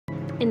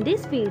In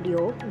this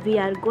video, we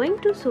are going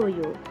to show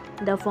you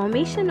the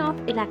formation of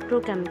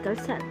electrochemical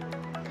cell,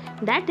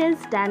 that is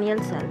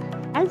Daniell cell.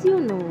 As you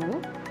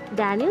know,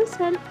 Daniell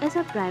cell is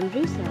a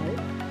primary cell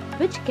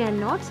which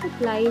cannot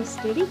supply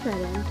steady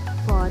current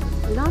for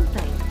a long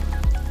time.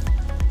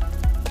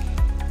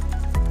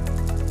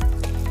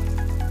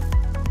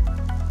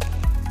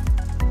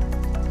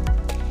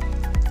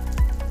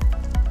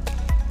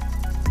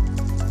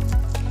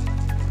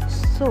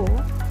 So,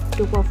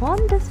 to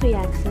perform this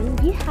reaction,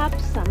 we have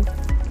some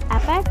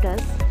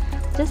apparatus,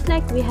 just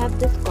like we have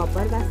this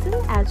copper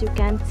vessel, as you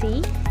can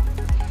see,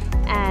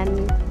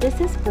 and this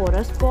is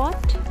porous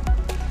pot,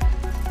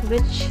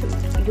 which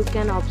you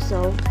can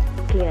observe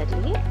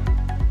clearly.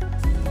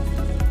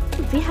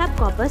 We have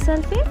copper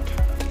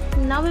sulfate.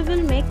 Now we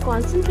will make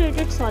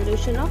concentrated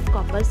solution of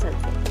copper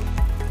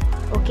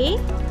sulfate. Okay,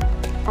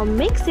 or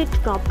mix it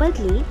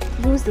properly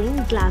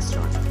using glass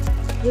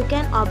rod. You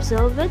can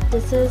observe it,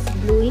 this is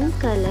blue in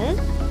color.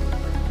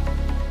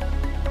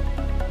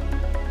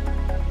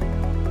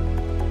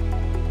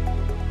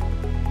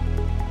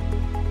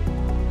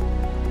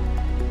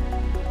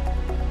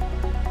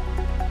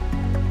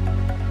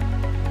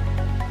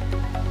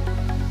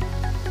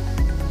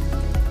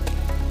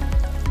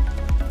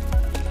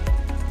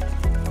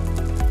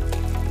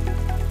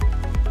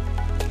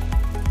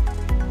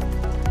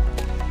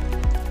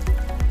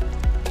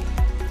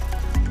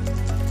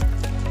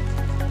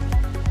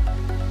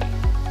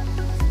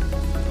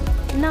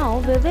 Now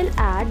we will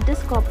add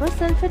this copper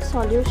sulfate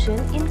solution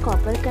in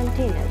copper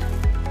container.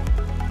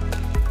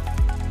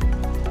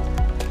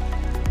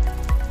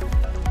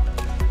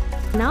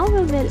 Now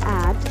we will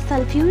add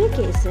sulfuric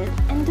acid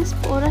in this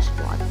porous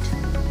pot.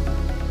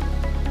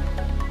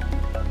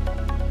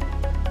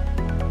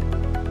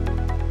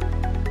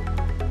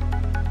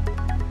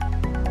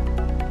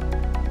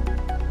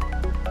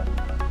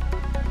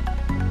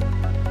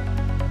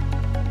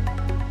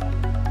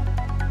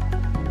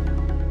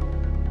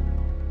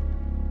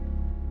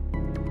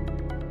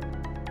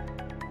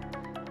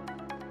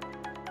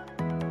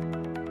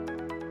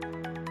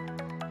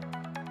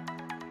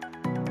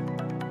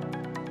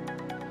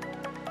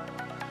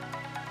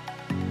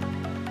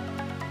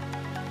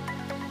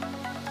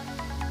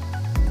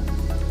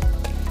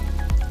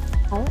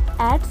 Now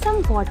add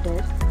some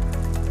water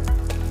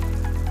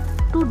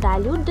to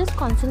dilute this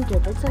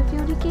concentrated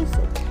sulfuric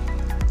acid.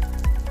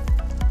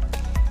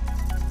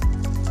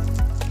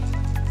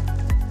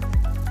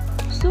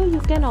 So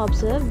you can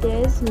observe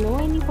there is no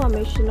any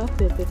formation of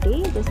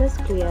PPT. This is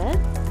clear.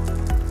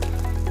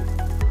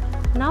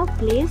 Now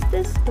place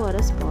this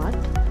porous pot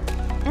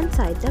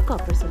inside the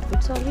copper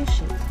sulfate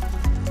solution.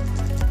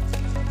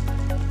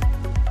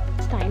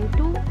 It's time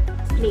to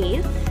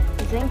place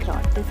zinc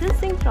rod. This is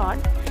zinc rod,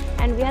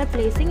 and we are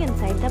placing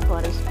inside the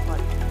porous pot.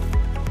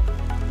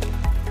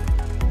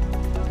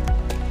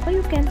 So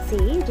you can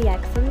see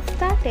reaction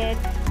started.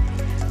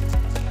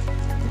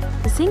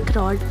 Zinc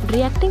rod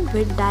reacting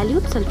with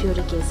dilute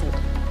sulfuric acid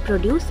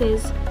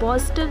produces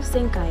positive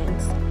zinc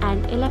ions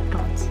and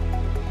electrons.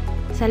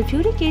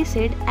 Sulfuric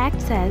acid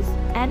acts as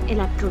an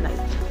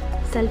electrolyte.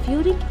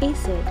 Sulfuric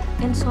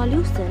acid in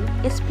solution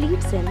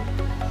splits in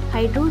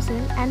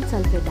hydrogen and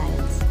sulfate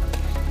ions.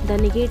 The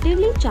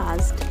negatively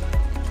charged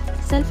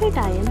sulfate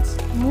ions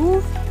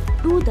move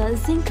to the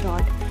zinc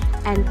rod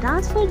and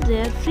transfer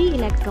their free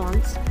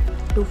electrons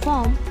to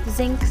form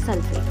zinc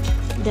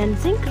sulfate. Then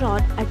zinc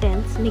rod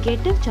attains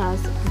negative charge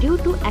due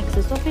to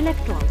excess of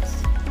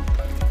electrons.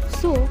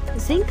 So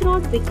zinc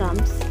rod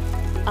becomes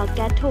a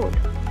cathode,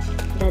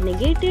 the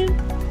negative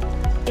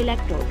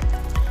electrode.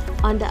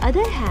 On the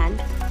other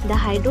hand, the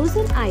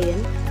hydrogen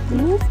ion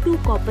move to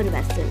copper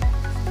vessel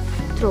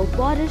through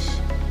porous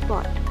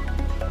pot.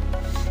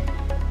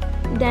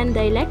 Then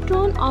the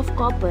electron of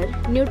copper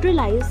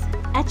neutralize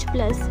H+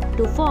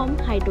 to form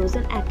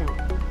hydrogen atom.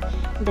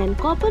 Then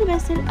copper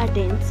vessel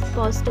attains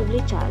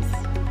positively charged.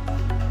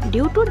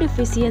 Due to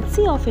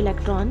deficiency of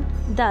electron,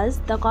 thus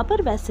the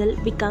copper vessel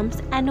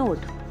becomes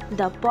anode,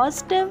 the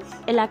positive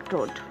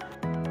electrode.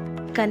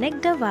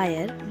 Connect the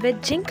wire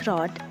with zinc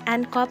rod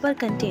and copper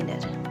container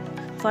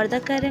for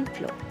the current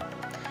flow.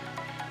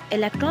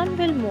 Electron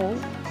will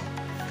move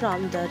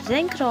from the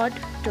zinc rod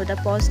to the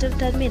positive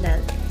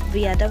terminal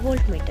via the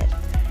voltmeter.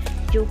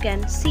 You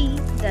can see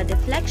the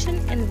deflection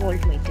in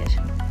voltmeter.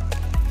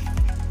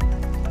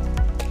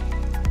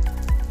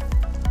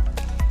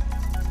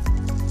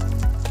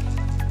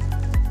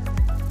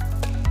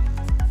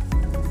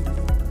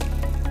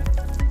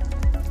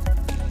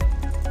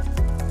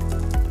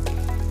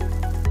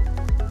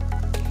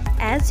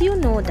 As you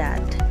know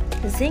that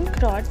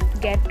zinc rod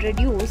get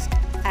reduced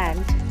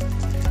and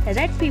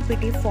red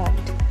PPT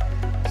formed,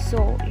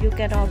 so you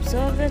can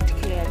observe it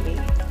clearly.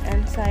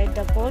 Inside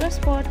the porous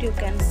pot you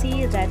can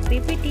see red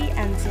PPT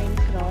and zinc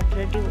rod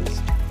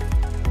reduced.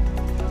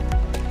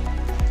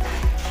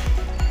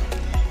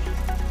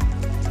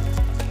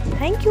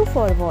 Thank you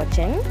for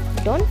watching.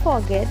 Don't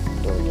forget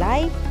to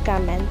like,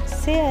 comment,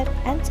 share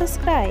and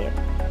subscribe.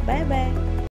 Bye bye.